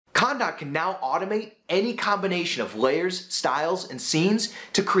ConDoc can now automate any combination of layers, styles, and scenes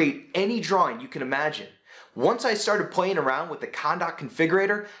to create any drawing you can imagine. Once I started playing around with the ConDoc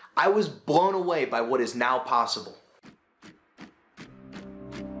configurator, I was blown away by what is now possible.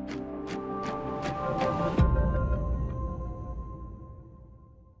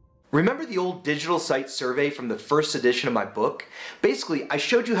 Remember the old digital site survey from the first edition of my book? Basically, I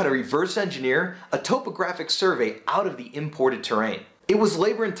showed you how to reverse engineer a topographic survey out of the imported terrain. It was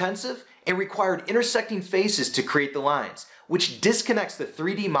labor intensive and required intersecting faces to create the lines, which disconnects the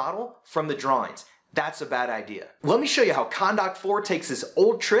 3D model from the drawings. That's a bad idea. Let me show you how ConDoc 4 takes this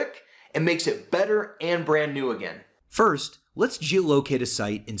old trick and makes it better and brand new again. First, let's geolocate a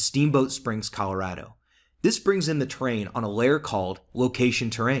site in Steamboat Springs, Colorado. This brings in the terrain on a layer called Location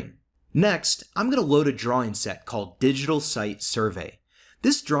Terrain. Next, I'm going to load a drawing set called Digital Site Survey.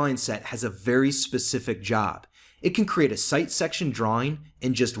 This drawing set has a very specific job. It can create a site section drawing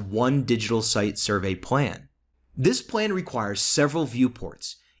in just one digital site survey plan. This plan requires several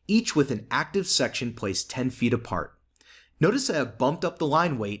viewports, each with an active section placed 10 feet apart. Notice I have bumped up the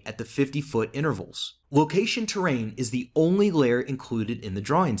line weight at the 50-foot intervals. Location Terrain is the only layer included in the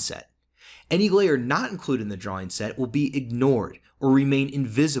drawing set. Any layer not included in the drawing set will be ignored or remain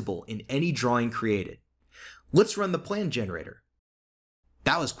invisible in any drawing created. Let's run the plan generator.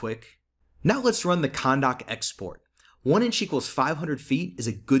 That was quick. Now let's run the ConDoc export. 1 inch equals 500 feet is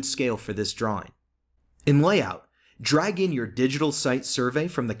a good scale for this drawing. In Layout, drag in your digital site survey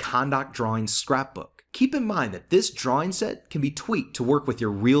from the ConDoc Drawings scrapbook. Keep in mind that this drawing set can be tweaked to work with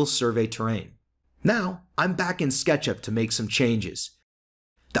your real survey terrain. Now, I'm back in Sketchup to make some changes.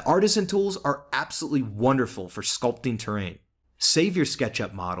 The artisan tools are absolutely wonderful for sculpting terrain. Save your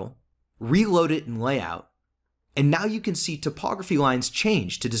SketchUp model, reload it in Layout, and now you can see topography lines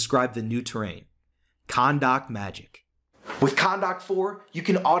change to describe the new terrain. ConDoc magic. With ConDoc 4, you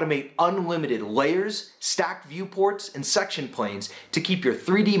can automate unlimited layers, stacked viewports, and section planes to keep your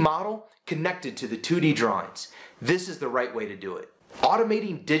 3D model connected to the 2D drawings. This is the right way to do it.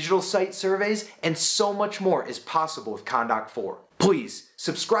 Automating digital site surveys and so much more is possible with ConDoc 4. Please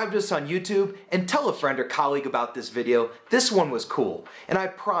subscribe to us on YouTube and tell a friend or colleague about this video. This one was cool, and I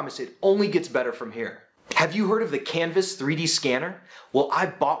promise it only gets better from here. Have you heard of the Canvas 3D scanner? Well, I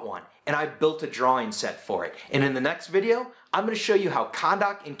bought one and I built a drawing set for it. And in the next video, I'm going to show you how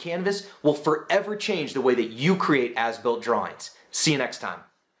ConDoc and Canvas will forever change the way that you create as-built drawings. See you next time.